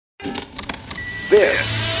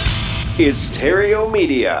This is Stereo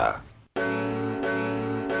Media.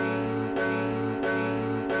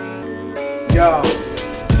 Yo,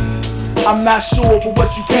 I'm not sure but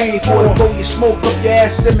what you came for. To blow your smoke up your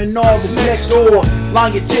ass, seminar is next door.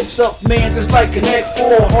 Line your chips up, man, just like Connect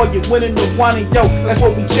 4. All you winning the whining, yo, that's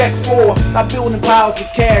what we check for. Not building piles of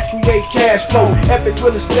cash, create cash flow. Epic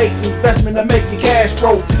real estate investment to make your cash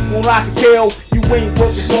grow. Well, I can tell you ain't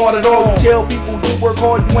working smart at all. Tell people you work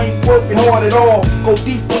hard, you ain't working hard at all. Go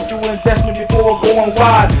deep with your investment before going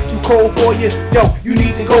wide. Too cold for you, yo, you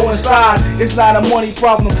need to go inside. It's not a money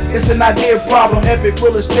problem, it's an idea problem. Epic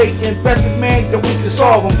real estate investment, man, that we can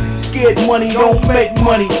solve them. Scared money don't make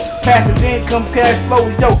money. Passive income, cash flow,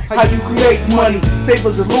 yo, how you create money.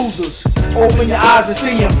 Savers and losers, open your eyes and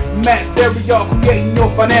see them. Matt Theory, y'all creating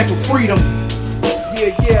your financial freedom.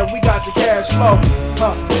 Yeah, we got the cash flow.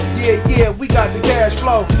 Yeah, we got the cash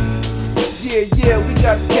flow. Yeah, we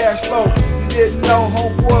got the cash flow. You didn't know,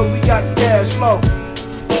 homeboy, we got the cash flow.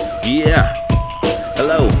 Yeah.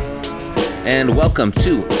 Hello, and welcome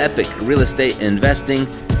to Epic Real Estate Investing.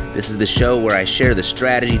 This is the show where I share the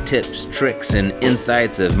strategy, tips, tricks, and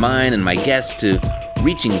insights of mine and my guests to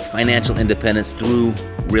reaching financial independence through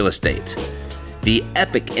real estate. The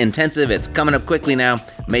Epic Intensive, it's coming up quickly now,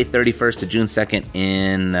 May 31st to June 2nd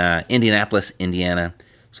in Indianapolis, Indiana.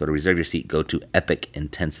 So to reserve your seat, go to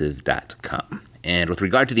epicintensive.com. And with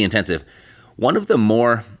regard to the intensive, one of the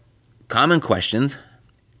more common questions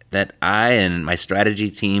that I and my strategy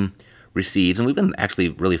team receives, and we've been actually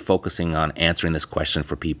really focusing on answering this question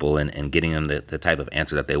for people and getting them the type of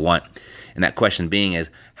answer that they want. And that question being is,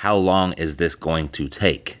 how long is this going to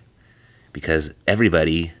take? Because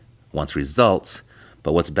everybody wants results,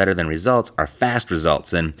 but what's better than results are fast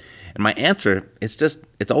results. And my answer,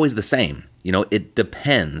 it's always the same. You know, it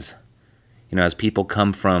depends. You know, as people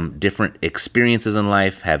come from different experiences in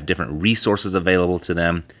life, have different resources available to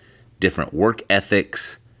them, different work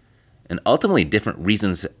ethics, and ultimately different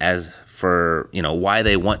reasons as for, you know, why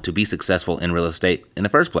they want to be successful in real estate in the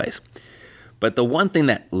first place. But the one thing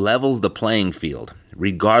that levels the playing field,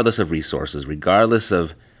 regardless of resources, regardless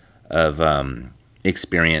of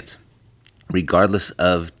experience, regardless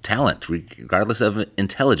of talent, regardless of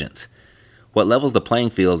intelligence, what levels the playing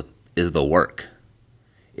field is the work.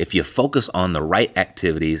 If you focus on the right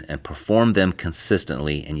activities and perform them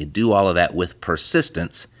consistently, and you do all of that with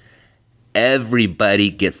persistence, everybody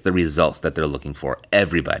gets the results that they're looking for.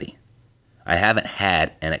 Everybody. I haven't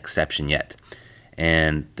had an exception yet.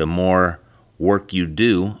 And the more work you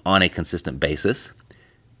do on a consistent basis,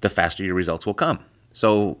 the faster your results will come.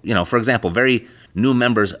 So, you know, for example, very new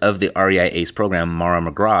members of the REI Ace program, Mara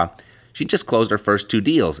McGraw, she just closed her first 2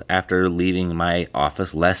 deals after leaving my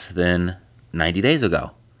office less than 90 days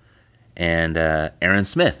ago. And Aaron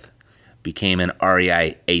Smith became an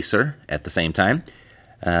REI Acer at the same time.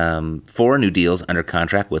 4 new deals under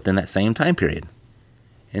contract within that same time period.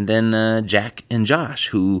 And then Jack and Josh,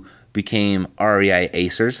 who became REI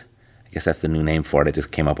Acers. I guess that's the new name for it. I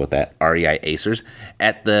just came up with that, REI Acers,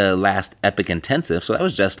 at the last Epic Intensive. So that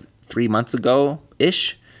was just 3 months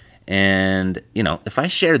ago-ish. And, you know, if I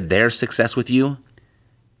shared their success with you,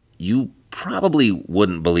 you probably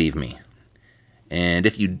wouldn't believe me. And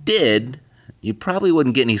if you did, you probably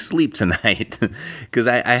wouldn't get any sleep tonight, because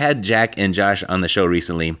I had Jack and Josh on the show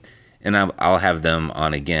recently, and I'll have them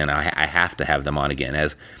on again. I have to have them on again,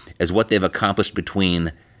 as what they've accomplished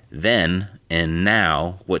between then and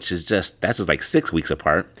now, which is that's just like 6 weeks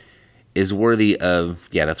apart, is worthy of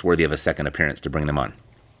a second appearance to bring them on.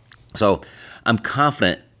 So I'm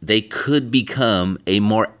confident they could become a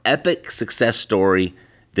more epic success story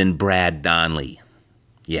than Brad Donnelly.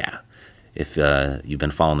 Yeah. If you've been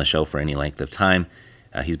following the show for any length of time,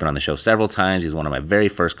 he's been on the show several times. He's one of my very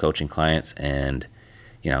first coaching clients, and,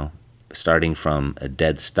 you know, starting from a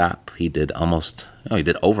dead stop, he did over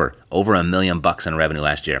 $1 million in revenue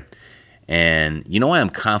last year. And you know why I'm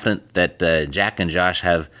confident that Jack and Josh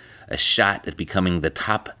have a shot at becoming the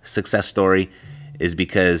top success story is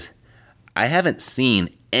because I haven't seen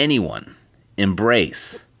anyone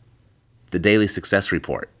embrace the daily success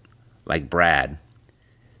report like Brad,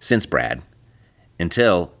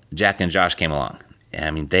 until Jack and Josh came along.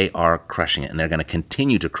 I mean, they are crushing it, and they're going to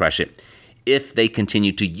continue to crush it if they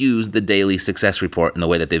continue to use the daily success report in the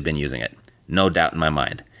way that they've been using it. No doubt in my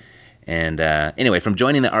mind. And anyway, from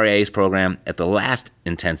joining the REI Ace program at the last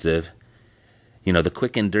intensive, you know, the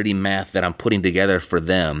quick and dirty math that I'm putting together for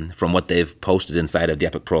them from what they've posted inside of the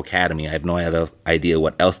Epic Pro Academy, I have no idea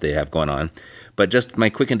what else they have going on. But just my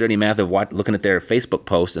quick and dirty math of looking at their Facebook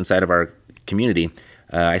posts inside of our community,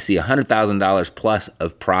 I see $100,000 plus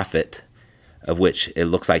of profit, of which it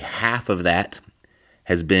looks like half of that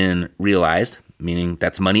has been realized, meaning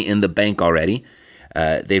that's money in the bank already.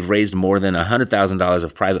 They've raised more than $100,000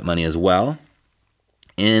 of private money as well.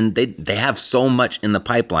 And they have so much in the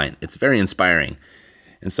pipeline. It's very inspiring.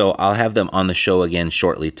 And so I'll have them on the show again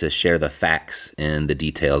shortly to share the facts and the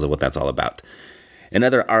details of what that's all about.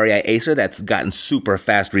 Another REI Acer that's gotten super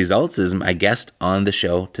fast results is my guest on the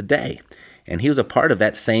show today. And he was a part of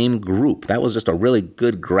that same group. That was just a really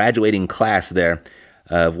good graduating class there,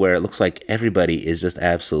 where it looks like everybody is just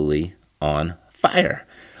absolutely on fire,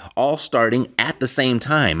 all starting at the same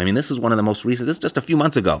time. I mean, this is one of the most recent, this is just a few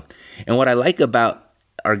months ago. And what I like about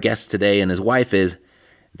our guest today and his wife is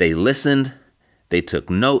they listened, they took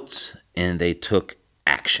notes, and they took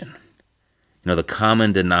action. You know, the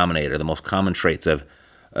common denominator, the most common traits of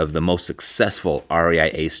the most successful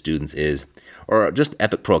REI Ace students is, or just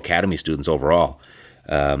Epic Pro Academy students overall,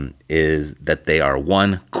 is that they are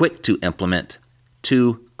 1, quick to implement,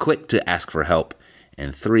 2, quick to ask for help,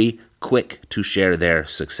 and 3, quick to share their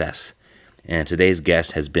success. And today's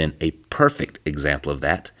guest has been a perfect example of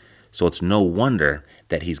that. So it's no wonder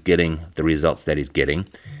that he's getting the results that he's getting.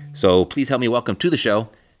 So please help me welcome to the show,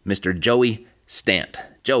 Mr. Joey Stant.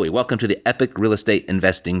 Joey, welcome to the Epic Real Estate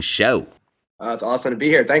Investing Show. It's awesome to be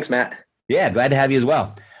here. Thanks, Matt. Yeah, glad to have you as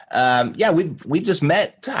well. We just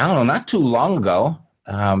met, I don't know, not too long ago.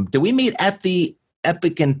 Did we meet at the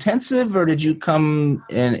Epic Intensive, or did you come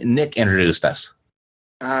and Nick introduced us?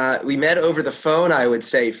 We met over the phone, I would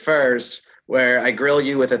say, first, where I grill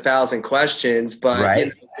you with 1,000 questions, but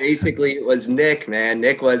right. Basically it was Nick, man.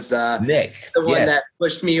 Nick was the one that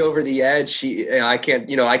pushed me over the edge. I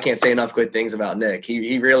can't say enough good things about Nick.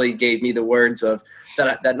 He really gave me the words of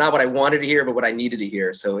that not what I wanted to hear, but what I needed to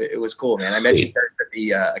hear. So it was cool, man. I met you first at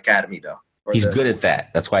the academy, though. He's good at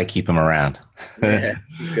that. That's why I keep him around. Yeah,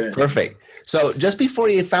 he's good. Perfect. So just before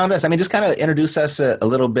you found us, just kind of introduce us a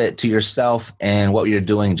little bit to yourself and what you're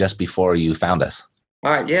doing just before you found us. All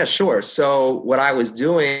right. Yeah, sure. So what I was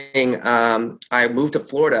doing, I moved to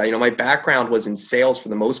Florida. My background was in sales for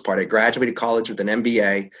the most part. I graduated college with an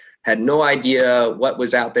MBA, had no idea what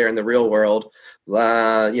was out there in the real world.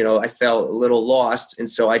 I felt a little lost. And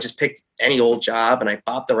so I just picked any old job and I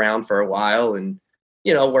bopped around for a while and,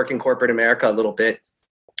 work in corporate America a little bit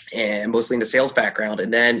and mostly in the sales background.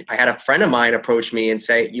 And then I had a friend of mine approach me and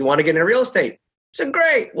say, "You want to get into real estate?" I said,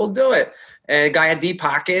 "Great, we'll do it." And the guy had deep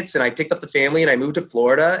pockets and I picked up the family and I moved to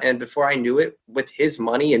Florida. And before I knew it, with his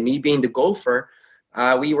money and me being the gopher,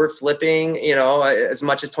 we were flipping, as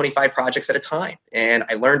much as 25 projects at a time. And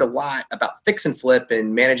I learned a lot about fix and flip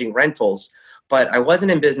and managing rentals, but I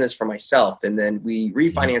wasn't in business for myself. And then we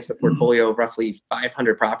refinanced the portfolio of roughly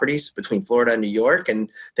 500 properties between Florida and New York. And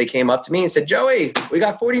they came up to me and said, "Joey, we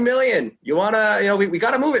got 40 million. You want to, we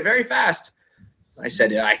got to move it very fast." I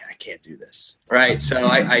said, I can't do this. Right. So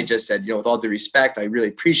I just said, with all due respect, I really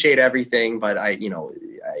appreciate everything, but I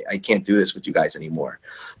can't do this with you guys anymore.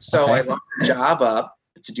 So I locked the job up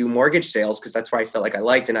to do mortgage sales because that's where I felt like I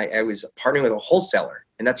liked. And I was partnering with a wholesaler.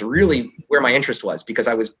 And that's really where my interest was, because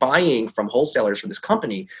I was buying from wholesalers for this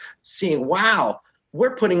company, seeing, wow,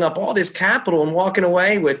 we're putting up all this capital and walking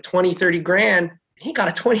away with 20, 30 grand. He got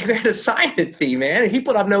a 20 grand assignment fee, man, and he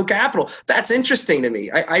put up no capital. That's interesting to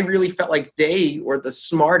me. I really felt like they were the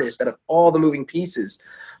smartest out of all the moving pieces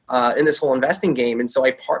in this whole investing game. And so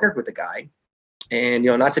I partnered with the guy. And,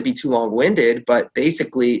 not to be too long-winded, but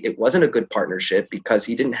basically it wasn't a good partnership because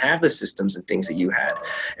he didn't have the systems and things that you had.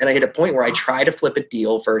 And I hit a point where I tried to flip a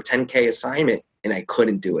deal for a 10K assignment and I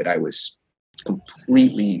couldn't do it. I was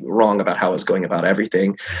completely wrong about how I was going about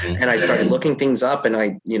everything. And I started looking things up and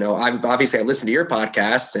I listened to your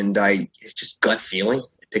podcast and it's just gut feeling.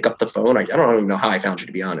 Pick up the phone. I don't even know how I found you,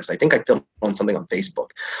 to be honest. I think I filmed on something on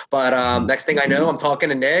Facebook. But next thing I know, I'm talking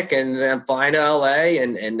to Nick and I'm flying to LA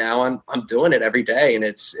and now I'm doing it every day. And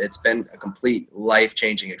it's been a complete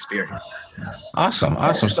life-changing experience. Awesome.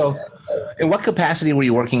 So in what capacity were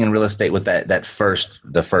you working in real estate with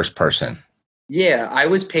the first person? Yeah, I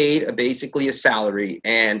was paid basically a salary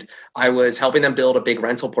and I was helping them build a big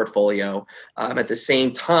rental portfolio. At the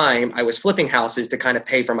same time, I was flipping houses to kind of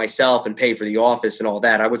pay for myself and pay for the office and all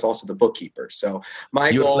that. I was also the bookkeeper. So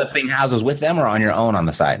you were flipping houses with them or on your own on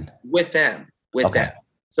the side? With them.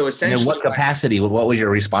 So essentially, and in what capacity, what was your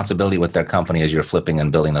responsibility with their company as you're flipping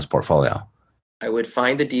and building this portfolio? I would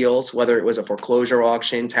find the deals, whether it was a foreclosure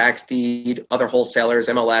auction, tax deed, other wholesalers,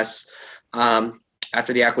 MLS.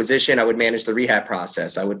 After the acquisition, I would manage the rehab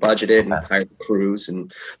process. I would budget it and hire the crews. And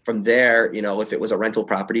from there, if it was a rental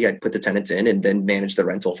property, I'd put the tenants in and then manage the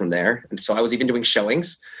rental from there. And so I was even doing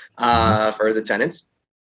showings for the tenants.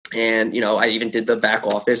 And, I even did the back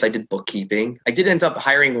office. I did bookkeeping. I did end up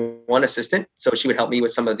hiring one assistant, so she would help me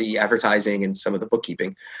with some of the advertising and some of the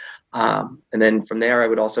bookkeeping. And then from there, I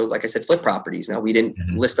would also, like I said, flip properties. Now, we didn't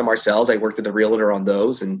list them ourselves. I worked with a realtor on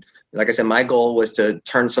those. And like I said, my goal was to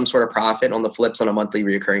turn some sort of profit on the flips on a monthly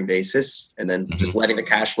recurring basis, and then just letting the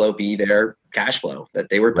cash flow be their cash flow that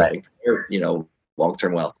they were building for their,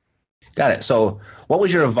 long-term wealth. Got it. So what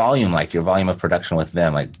was your volume like, your volume of production with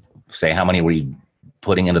them? Like, say, how many were you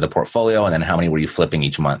putting into the portfolio, and then how many were you flipping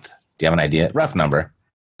each month? Do you have an idea? Rough number.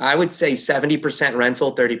 I would say 70%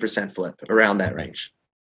 rental, 30% flip, around that range.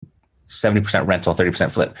 70% rental,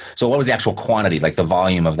 30% flip. So what was the actual quantity, like the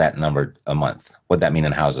volume of that number a month? What'd that mean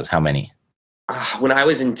in houses? How many? When I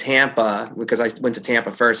was in Tampa, because I went to Tampa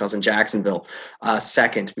first, I was in Jacksonville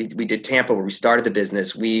second. We did Tampa where we started the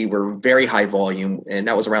business. We were very high volume, and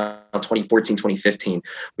that was around 2014, 2015.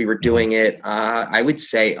 We were doing it, I would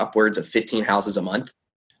say, upwards of 15 houses a month.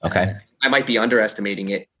 Okay. I might be underestimating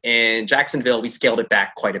it. In Jacksonville, we scaled it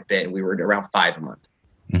back quite a bit, and we were around 5 a month.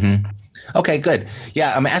 Mm-hmm. Okay, good.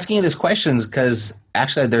 Yeah, I'm asking you these questions because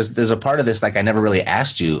actually there's a part of this like I never really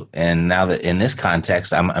asked you, and now that in this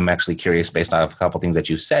context, I'm actually curious based on a couple things that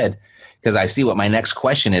you said, because I see what my next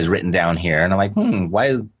question is written down here, and I'm like, why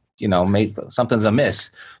is something's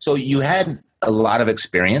amiss? So you had a lot of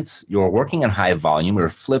experience. You were working in high volume. You were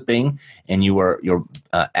flipping, and you're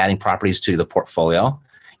adding properties to the portfolio.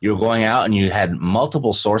 You were going out, and you had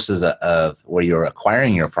multiple sources of where you're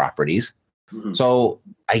acquiring your properties. Mm-hmm. So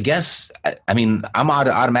I guess, I'm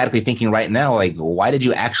automatically thinking right now, like, why did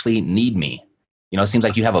you actually need me? It seems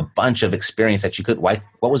like you have a bunch of experience that you could, what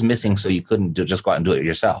was missing so you couldn't just go out and do it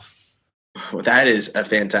yourself? Well, that is a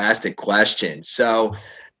fantastic question. So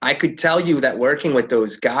I could tell you that working with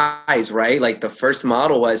those guys, right? Like the first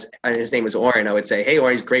model was, and his name was Oren. I would say, hey,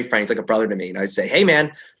 Oren, he's a great friend. He's like a brother to me. And I would say, hey,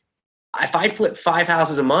 man, if I flip 5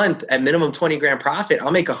 houses a month at minimum 20 grand profit,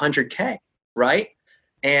 I'll make 100K, right?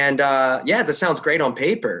 And that sounds great on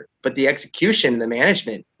paper, but the execution and the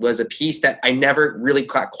management was a piece that I never really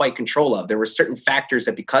got quite control of. There were certain factors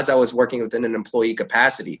that because I was working within an employee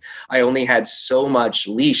capacity, I only had so much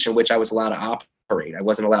leash in which I was allowed to operate. I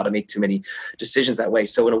wasn't allowed to make too many decisions that way.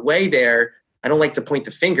 So in a way there, I don't like to point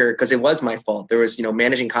the finger because it was my fault. There was,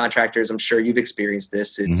 managing contractors. I'm sure you've experienced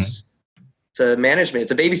this. It's to management.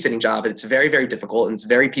 It's a babysitting job, and it's very, very difficult, and it's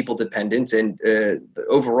very people dependent. And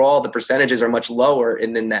overall, the percentages are much lower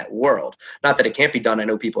in that world. Not that it can't be done. I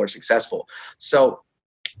know people are successful. So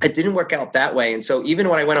it didn't work out that way. And so even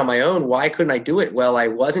when I went on my own, why couldn't I do it? Well, I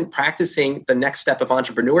wasn't practicing the next step of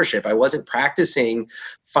entrepreneurship. I wasn't practicing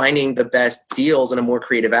finding the best deals in a more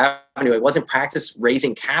creative avenue. I wasn't practice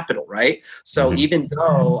raising capital, right? So even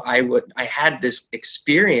though I had this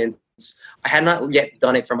experience, I had not yet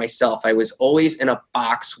done it for myself. I was always in a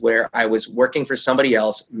box where I was working for somebody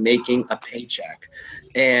else, making a paycheck.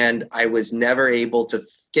 And I was never able to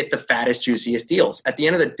get the fattest, juiciest deals. At the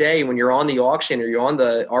end of the day, when you're on the auction or you're on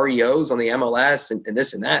the REOs, on the MLS and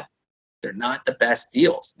this and that, they're not the best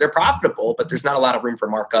deals. They're profitable, but there's not a lot of room for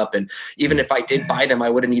markup. And even if I did buy them,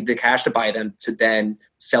 I would have needed the cash to buy them to then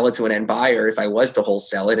sell it to an end buyer if I was to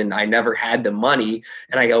wholesale it. And I never had the money.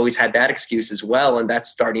 And I always had that excuse as well. And that's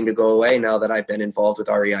starting to go away now that I've been involved with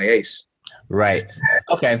REI Ace. Right.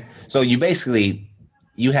 Okay. So you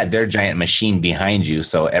had their giant machine behind you.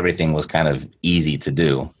 So everything was kind of easy to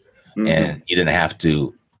do. And you didn't have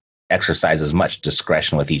to exercise as much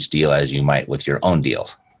discretion with each deal as you might with your own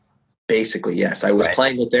deals. Basically, yes. I was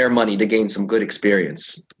playing with their money to gain some good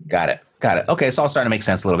experience. Got it. Okay, so all starting to make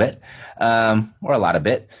sense a little bit, or a lot of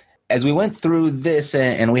it. As we went through this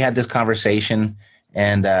and we had this conversation,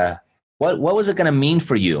 and what was it going to mean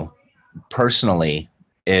for you personally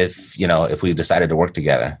if we decided to work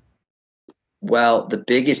together? Well, the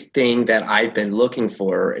biggest thing that I've been looking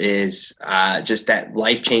for is just that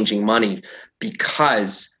life-changing money,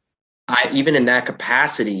 because even in that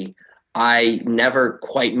capacity, I never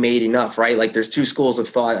quite made enough, right? Like there's two schools of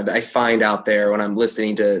thought I find out there when I'm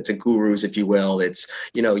listening to gurus, if you will. It's,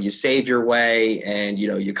 you save your way and,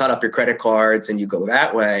 you cut up your credit cards and you go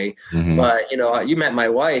that way. But, you met my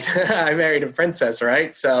wife. I married a princess,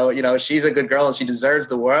 right? So, she's a good girl and she deserves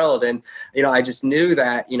the world. And, I just knew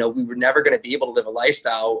that, we were never going to be able to live a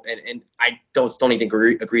lifestyle. And I don't even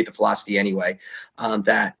agree with the philosophy anyway,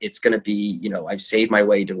 that it's going to be, I've saved my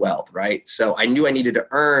way to wealth, right? So I knew I needed to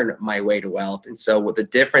earn my way to wealth. And so what the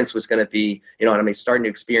difference was going to be, and I'm starting to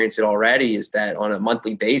experience it already, is that on a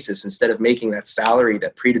monthly basis, instead of making that salary,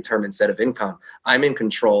 that predetermined set of income, I'm in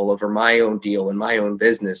control over my own deal and my own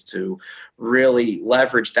business to really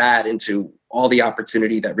leverage that into all the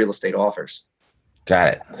opportunity that real estate offers.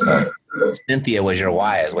 Got it. So Cynthia was your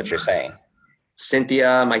why, is what you're saying.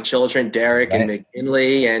 Cynthia, my children, Derek and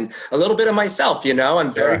McKinley, and a little bit of myself. I'm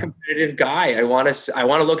a very competitive guy. I want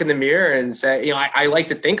to look in the mirror and say, I like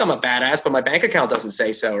to think I'm a badass, but my bank account doesn't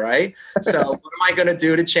say so, right? So what am I going to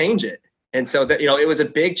do to change it? And so that, it was a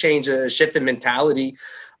big change, a shift in mentality,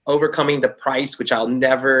 overcoming the price, which I'll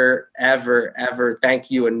never, ever, ever thank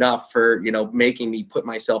you enough for, making me put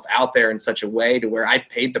myself out there in such a way to where I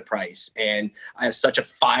paid the price. And I have such a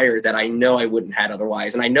fire that I know I wouldn't have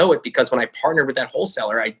otherwise. And I know it because when I partnered with that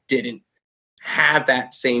wholesaler, I didn't have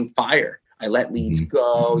that same fire. I let leads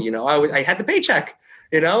go, I had the paycheck,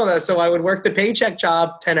 so I would work the paycheck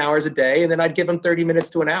job 10 hours a day, and then I'd give them 30 minutes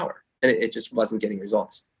to an hour, and it just wasn't getting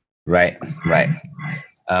results. Right.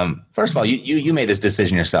 First of all, you made this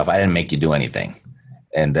decision yourself. I didn't make you do anything.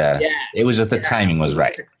 And it was just the timing was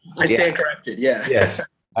right. I stand corrected. Yeah. Yes.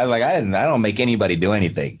 I was like, I don't make anybody do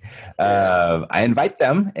anything. I invite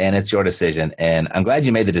them, and it's your decision. And I'm glad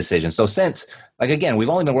you made the decision. So since, again, we've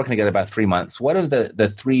only been working together about 3 months, what are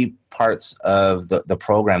the three parts of the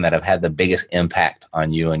program that have had the biggest impact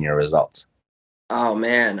on you and your results? Oh,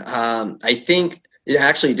 man. I think,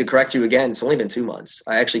 actually, to correct you again, it's only been 2 months.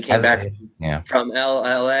 I actually came back from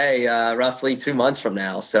LA roughly 2 months from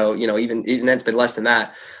now. So, even then it's been less than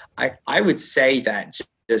that. I would say that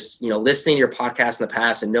just, listening to your podcast in the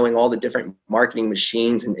past and knowing all the different marketing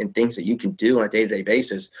machines and things that you can do on a day-to-day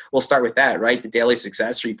basis. We'll start with that, right? The daily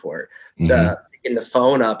success report, picking the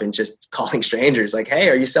phone up and just calling strangers like, hey,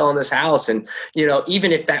 are you selling this house? And,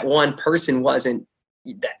 even if that one person wasn't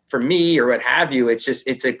that for me or what have you,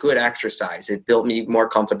 it's a good exercise. It built me more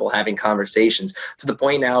comfortable having conversations to the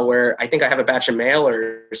point now where I think I have a batch of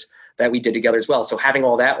mailers that we did together as well. So having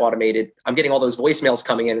all that automated, I'm getting all those voicemails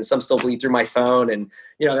coming in, and some still bleed through my phone, and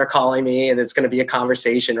they're calling me, and it's going to be a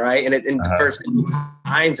conversation, right? And the first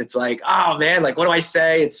times it's like, oh man, like what do I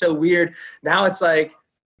say? It's so weird. Now it's like,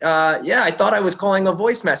 I thought I was calling a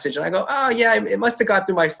voice message, and I go, oh yeah, it must have got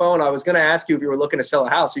through my phone. I was going to ask you if you were looking to sell a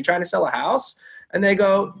house. Are you trying to sell a house? And they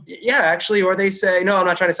go, yeah, actually, or they say, no, I'm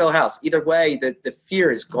not trying to sell a house. Either way, the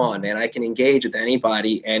fear is gone, and I can engage with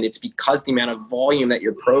anybody. And it's because the amount of volume that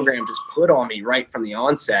your program just put on me right from the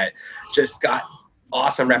onset just got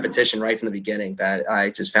awesome repetition right from the beginning that I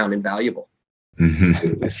just found invaluable.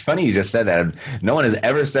 Mm-hmm. It's funny you just said that. No one has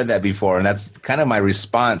ever said that before. And that's kind of my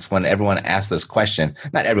response when everyone asks this question.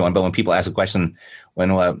 Not everyone, but when people ask a question,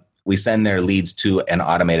 when we send their leads to an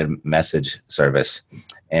automated message service,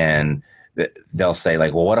 and they'll say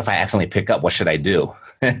like, well, what if I accidentally pick up? What should I do?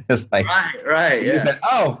 It's like, right. You said,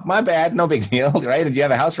 oh, my bad. No big deal. Right. Did you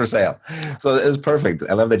have a house for sale? So it was perfect.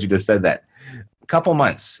 I love that you just said that. A couple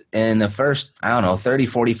months in the first, 30,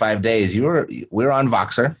 45 days, we were on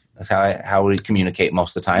Voxer. That's how we communicate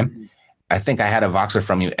most of the time. Mm-hmm. I think I had a Voxer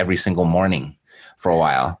from you every single morning for a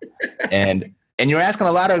while. and you were asking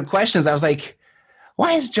a lot of questions. I was like,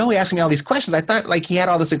 why is Joey asking me all these questions? I thought like he had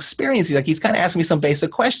all this experience. He's kind of asking me some basic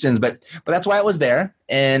questions, but that's why I was there.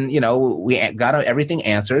 And, we got everything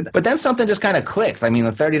answered. But then something just kind of clicked. I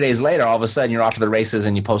mean, 30 days later, all of a sudden you're off to the races,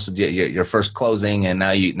 and you posted your first closing, and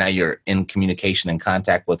now you're in communication and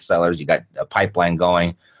contact with sellers. You got a pipeline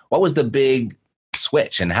going. What was the big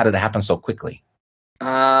switch, and how did it happen so quickly?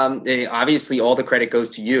 Obviously, all the credit goes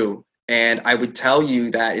to you. And I would tell you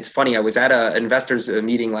that it's funny. I was at an investors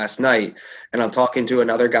meeting last night, and I'm talking to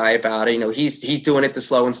another guy about it. He's doing it the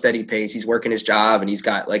slow and steady pace. He's working his job, and he's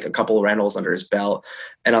got like a couple of rentals under his belt.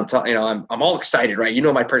 And I'm all excited, right?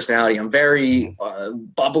 My personality. I'm very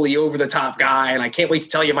bubbly, over the top guy, and I can't wait to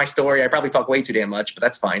tell you my story. I probably talk way too damn much, but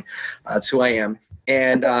that's fine. That's who I am.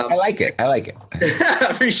 And I like it. I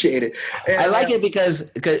appreciate it. And, I like it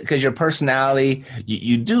because your personality,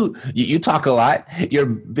 you talk a lot. You're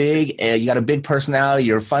big. You got a big personality.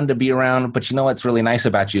 You're fun to be around. But what's really nice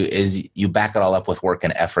about you is you back it all up with work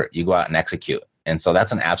and effort. You go out and execute. And so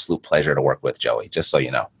that's an absolute pleasure to work with, Joey, just so you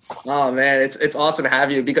know. Oh, man, it's awesome to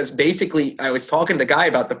have you, because basically I was talking to the guy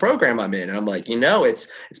about the program I'm in, and I'm like,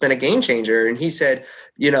 it's been a game changer. And he said,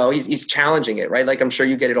 he's challenging it, right? Like, I'm sure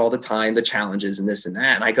you get it all the time, the challenges and this and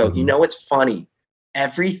that. And I go, it's funny.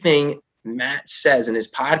 Everything Matt says in his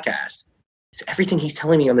podcast is everything he's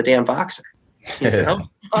telling me on the damn Voxer.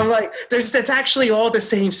 I'm like, that's actually all the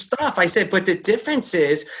same stuff. I said, but the difference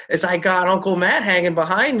is I got Uncle Matt hanging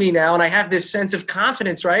behind me now, and I have this sense of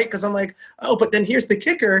confidence, right? Because I'm like, oh, but then here's the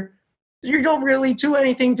kicker. You don't really do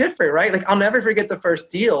anything different, right? Like, I'll never forget the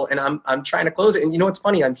first deal, and I'm trying to close it. And what's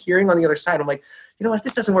funny? I'm hearing on the other side, I'm like, if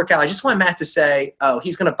this doesn't work out, I just want Matt to say, oh,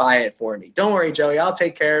 he's going to buy it for me. Don't worry, Joey, I'll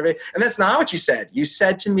take care of it. And that's not what you said. You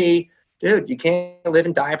said to me, dude, you can't live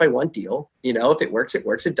and die by one deal. If it works, it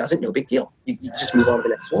works. It doesn't, no big deal. You just move on to the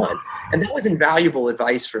next one. And that was invaluable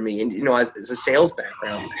advice for me. And, as a sales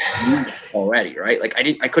background, I knew that already, right? Like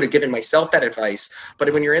I could have given myself that advice,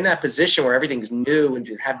 but when you're in that position where everything's new and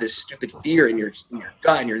you have this stupid fear in your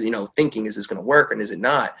gut and you're, thinking, is this going to work and is it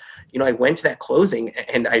not? I went to that closing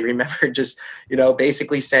and I remember just,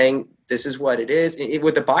 basically saying, this is what it is.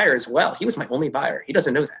 With the buyer as well. He was my only buyer. He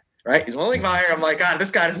doesn't know that. Right. He's my only buyer. I'm like, God,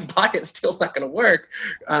 this guy doesn't buy it. This deal's not going to work.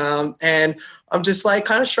 And I'm just like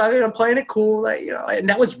kind of struggling. I'm playing it cool. And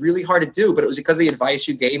that was really hard to do, but it was because of the advice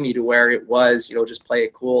you gave me to where it was, just play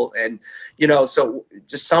it cool. And, so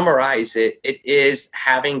to summarize it, it is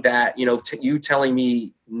having that, you telling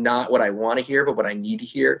me not what I want to hear, but what I need to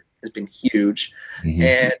hear has been huge. Mm-hmm.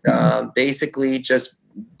 And basically just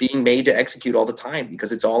being made to execute all the time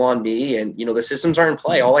because it's all on me and, the systems are in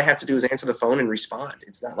play. All I have to do is answer the phone and respond.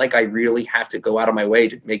 It's not like I really have to go out of my way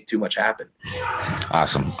to make too much happen.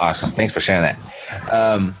 Awesome. Thanks for sharing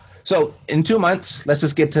that. So in 2 months, let's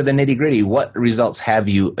just get to the nitty gritty. What results have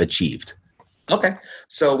you achieved? Okay.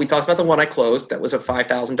 So we talked about the one I closed. That was a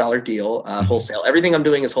 $5,000 deal, wholesale. Everything I'm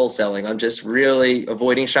doing is wholesaling. I'm just really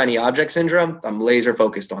avoiding shiny object syndrome. I'm laser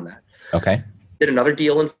focused on that. Okay. Did another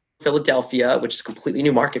deal in Philadelphia, which is a completely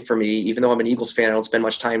new market for me. Even though I'm an Eagles fan, I don't spend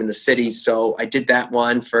much time in the city. So I did that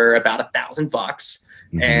one for about $1,000.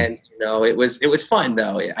 Mm-hmm. And, it was fun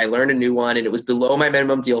though. I learned a new one and it was below my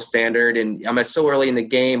minimum deal standard. And I'm so early in the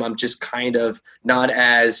game, I'm just kind of not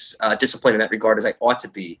as disciplined in that regard as I ought to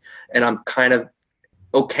be. And I'm kind of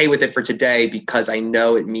okay with it for today because I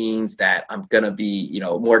know it means that I'm going to be,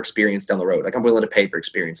 more experienced down the road. Like I'm willing to pay for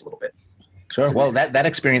experience a little bit. Sure. So, well, that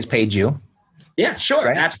experience paid you. Yeah, sure.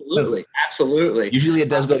 Right? Absolutely. Usually it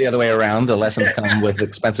does go the other way around. The lessons come with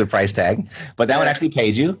expensive price tag, but that one actually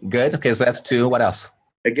paid you. Good. Okay. So that's 2. What else?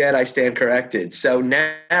 Again, I stand corrected. So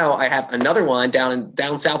now I have another one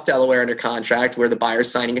down South Delaware under contract where the buyer's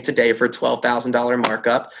signing it today for a $12,000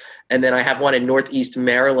 markup. And then I have one in Northeast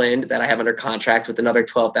Maryland that I have under contract with another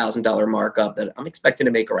 $12,000 markup that I'm expecting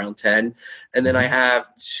to make around 10. And then I have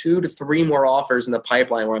 2 to 3 more offers in the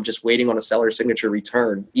pipeline where I'm just waiting on a seller signature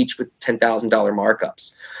return, each with $10,000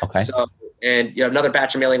 markups. Okay. So, and another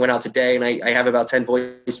batch of mailing went out today, and I have about 10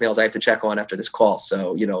 voicemails I have to check on after this call.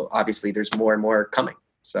 So, obviously there's more and more coming.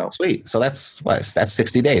 So sweet. So that's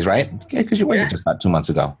 60 days, right? Yeah, because you waited just about 2 months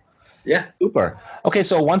ago. Yeah. Super. Okay.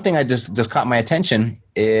 So one thing I just caught my attention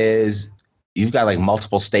is you've got like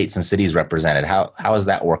multiple states and cities represented. How is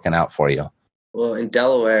that working out for you? Well, in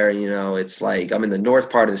Delaware, it's like I'm in the north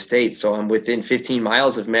part of the state. So I'm within 15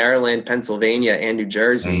 miles of Maryland, Pennsylvania, and New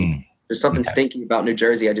Jersey. There's something stinky about New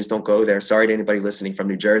Jersey. I just don't go there. Sorry to anybody listening from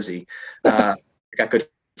New Jersey. I got good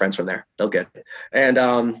friends from there. They'll get it. And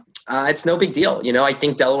it's no big deal. I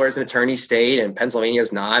think Delaware is an attorney state and Pennsylvania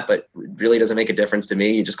is not, but it really doesn't make a difference to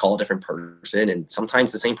me. You just call a different person. And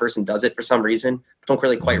sometimes the same person does it for some reason. I don't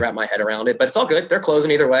really quite wrap my head around it, but it's all good. They're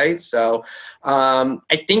closing either way. So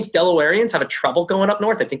I think Delawareans have a trouble going up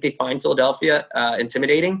north. I think they find Philadelphia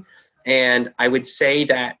intimidating. And I would say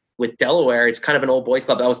that with Delaware, it's kind of an old boys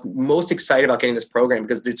club. I was most excited about getting this program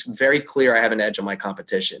because it's very clear I have an edge on my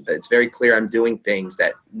competition. It's very clear I'm doing things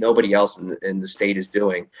that nobody else in the state is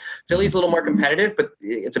doing. Philly's a little more competitive, but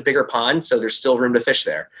it's a bigger pond, so there's still room to fish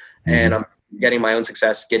there. And I'm getting my own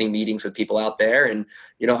success, getting meetings with people out there. And,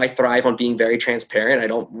 I thrive on being very transparent. I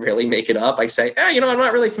don't really make it up. I say, I'm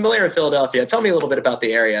not really familiar with Philadelphia. Tell me a little bit about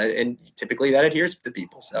the area. And typically that adheres to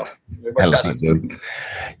people. So it works out.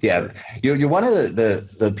 Yeah. You're one of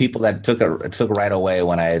the people that took right away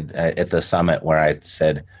when at the summit where I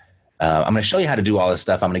said, I'm going to show you how to do all this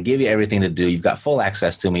stuff. I'm going to give you everything to do. You've got full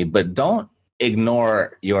access to me, but don't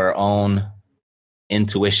ignore your own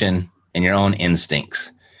intuition and your own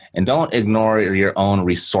instincts. And don't ignore your own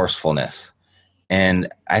resourcefulness. And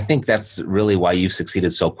I think that's really why you've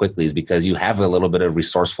succeeded so quickly is because you have a little bit of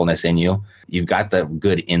resourcefulness in you. You've got the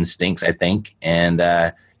good instincts, I think. And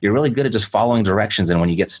you're really good at just following directions. And when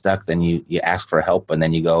you get stuck, then you ask for help and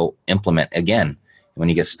then you go implement again. When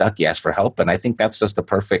you get stuck, you ask for help. And I think that's just the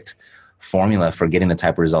perfect formula for getting the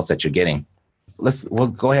type of results that you're getting. We'll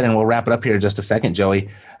go ahead and we'll wrap it up here in just a second, Joey.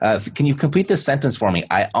 Can you complete this sentence for me?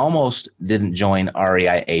 I almost didn't join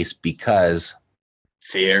REI Ace because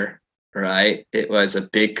fear, right? It was a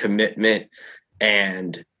big commitment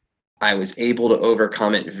and I was able to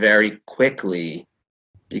overcome it very quickly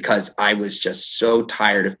because I was just so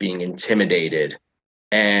tired of being intimidated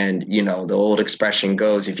And, the old expression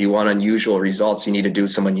goes, if you want unusual results, you need to do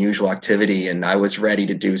some unusual activity. And I was ready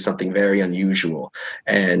to do something very unusual.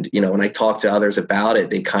 And, when I talk to others about it,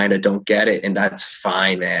 they kind of don't get it. And that's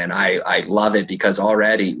fine, man. I love it because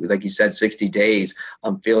already, like you said, 60 days,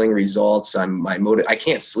 I'm feeling results. I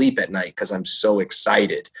can't sleep at night because I'm so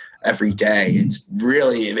excited every day.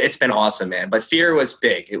 It's been awesome, man. But fear was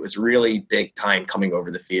big. It was really big time coming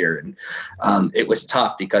over the fear. And it was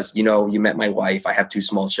tough because, you met my wife. I have 2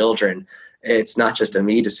 small children. It's not just a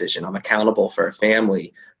me decision. I'm accountable for a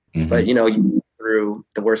family. Mm-hmm. But, you move through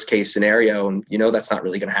the worst case scenario and, that's not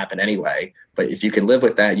really going to happen anyway. But if you can live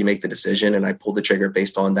with that, you make the decision. And I pulled the trigger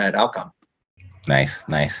based on that outcome. Nice.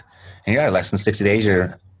 And you're at less than 60 days.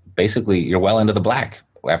 You're well into the black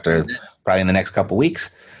after probably in the next couple of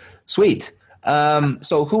weeks. Sweet.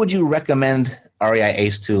 So who would you recommend REI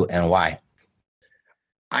Ace to and why?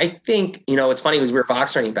 I think, it's funny because we were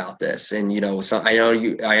voxering about this and,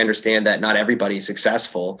 I understand that not everybody is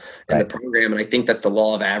successful in the program. And I think that's the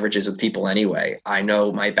law of averages with people anyway. I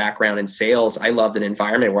know my background in sales, I loved an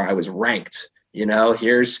environment where I was ranked.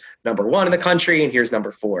 Here's number 1 in the country and here's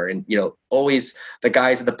number 4. And, always the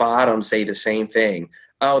guys at the bottom say the same thing.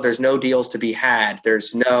 Oh, there's no deals to be had.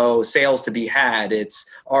 There's no sales to be had. It's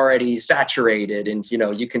already saturated. And,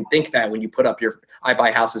 you can think that when you put up your I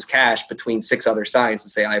buy houses cash between 6 other signs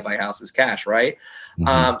and say I buy houses cash, right?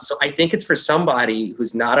 Mm-hmm. So I think it's for somebody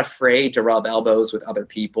who's not afraid to rub elbows with other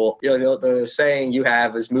people. The saying you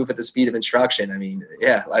have is move at the speed of instruction. I mean,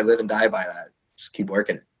 yeah, I live and die by that. Just keep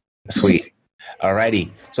working it. Sweet. All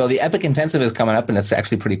righty. So the Epic Intensive is coming up and it's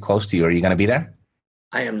actually pretty close to you. Are you going to be there?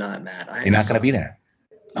 I am not, Matt. You're not going to be there?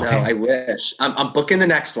 No, okay. I wish. I'm booking the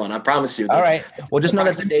next one. I promise you. All right. Well, just know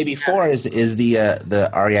that the day before is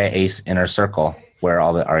the REI Ace Inner Circle where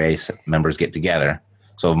all the REI Ace members get together.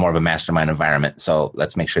 So more of a mastermind environment. So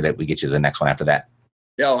let's make sure that we get you the next one after that.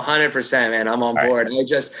 Yo, 100%, man. I'm on board.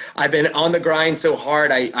 Right. I've been on the grind so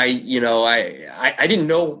hard. I didn't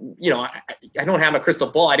know, I don't have a crystal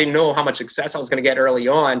ball. I didn't know how much success I was going to get early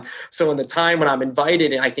on. So in the time when I'm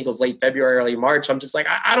invited, and I think it was late February, early March, I'm just like,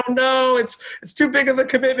 I don't know. It's too big of a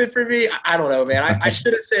commitment for me. I don't know, man. I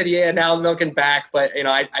should have said, yeah, now I'm looking back, but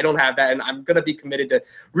I don't have that. And I'm going to be committed to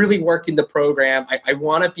really working the program. I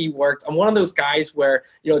want to be worked. I'm one of those guys where,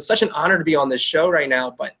 it's such an honor to be on this show right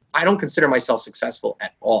now, but I don't consider myself successful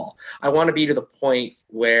at all. I want to be to the point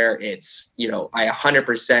where it's, I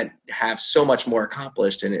 100% have so much more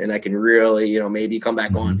accomplished and I can really, maybe come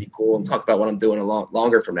back on, be cool and talk about what I'm doing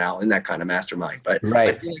longer from now in that kind of mastermind. But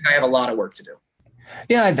I feel like I have a lot of work to do.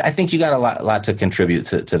 Yeah, I think you got a lot to contribute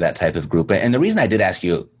to that type of group. And the reason I did ask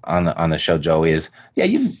you on the show, Joey, is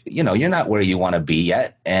you're not where you want to be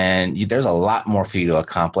yet, and there's a lot more for you to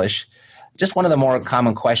accomplish. Just one of the more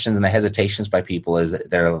common questions and the hesitations by people is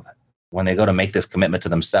that when they go to make this commitment to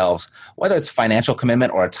themselves, whether it's financial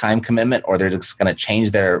commitment or a time commitment, or they're just going to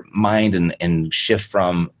change their mind and shift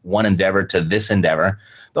from one endeavor to this endeavor,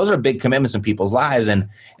 those are big commitments in people's lives. And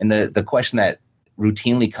the question that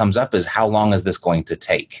routinely comes up is, how long is this going to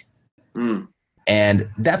take? And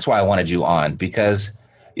that's why I wanted you on, because,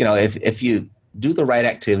 if you do the right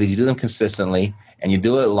activities, you do them consistently, and you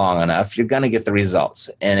do it long enough, you're going to get the results.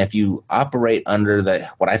 And if you operate under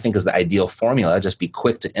what I think is the ideal formula, just be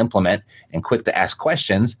quick to implement and quick to ask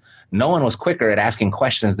questions. No one was quicker at asking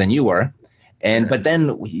questions than you were. But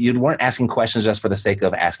then you weren't asking questions just for the sake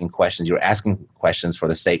of asking questions. You were asking questions for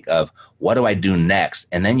the sake of, what do I do next?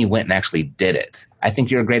 And then you went and actually did it. I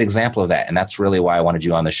think you're a great example of that. And that's really why I wanted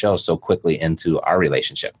you on the show so quickly into our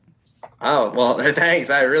relationship. Oh, well, thanks.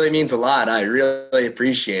 That really means a lot. I really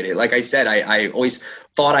appreciate it. Like I said, I always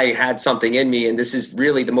thought I had something in me, and this is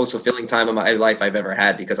really the most fulfilling time of my life I've ever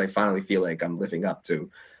had, because I finally feel like I'm living up to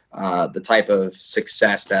the type of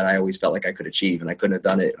success that I always felt like I could achieve, and I couldn't have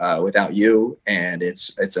done it without you. And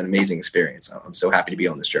it's an amazing experience. I'm so happy to be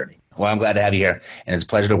on this journey. Well, I'm glad to have you here, and it's a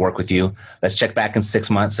pleasure to work with you. Let's check back in 6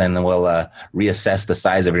 months, and then we'll reassess the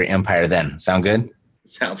size of your empire then. Sound good?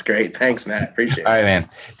 Sounds great. Thanks, Matt. Appreciate it. All right, man.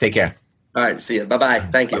 Take care. All right. See you. Bye-bye.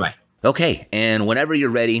 Thank you. Bye-bye. Okay, and whenever you're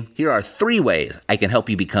ready, here are 3 ways I can help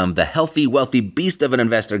you become the healthy, wealthy beast of an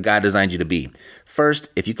investor God designed you to be. First,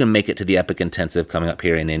 if you can make it to the Epic Intensive coming up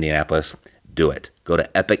here in Indianapolis, do it. Go to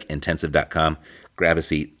epicintensive.com, grab a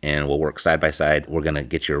seat, and we'll work side by side. We're going to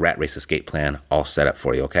get your rat race escape plan all set up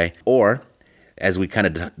for you, okay? Or, as we kind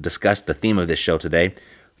of discussed the theme of this show today,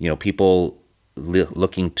 people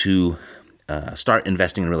looking to start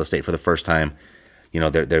investing in real estate for the first time,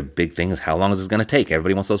 their big thing is, how long is this going to take?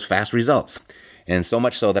 Everybody wants those fast results. And so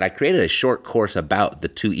much so that I created a short course about the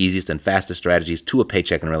 2 easiest and fastest strategies to a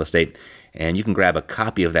paycheck in real estate. And you can grab a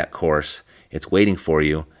copy of that course. It's waiting for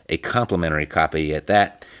you a complimentary copy at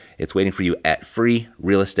that. It's waiting for you at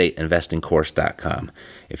freerealestateinvestingcourse.com.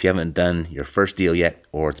 If you haven't done your first deal yet,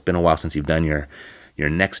 or it's been a while since you've done your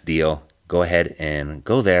next deal, go ahead and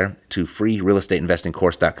go there to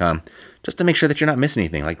freerealestateinvestingcourse.com just to make sure that you're not missing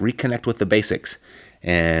anything, like reconnect with the basics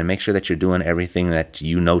and make sure that you're doing everything that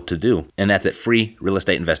you know to do. And that's at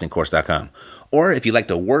freerealestateinvestingcourse.com. Or if you'd like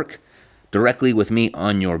to work directly with me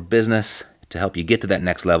on your business to help you get to that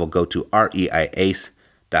next level, go to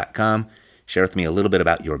reiace.com. Share with me a little bit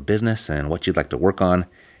about your business and what you'd like to work on,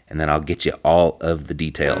 and then I'll get you all of the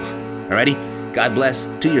details. Alrighty? God bless.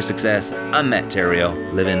 To your success. I'm Matt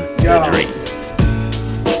Theriault, living the dream.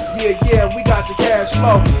 Yeah, we got the cash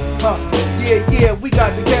flow. Yeah, we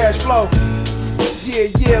got the cash flow.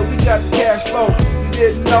 Yeah, we got the cash flow. You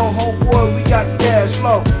didn't know, homeboy, we got the cash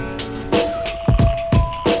flow.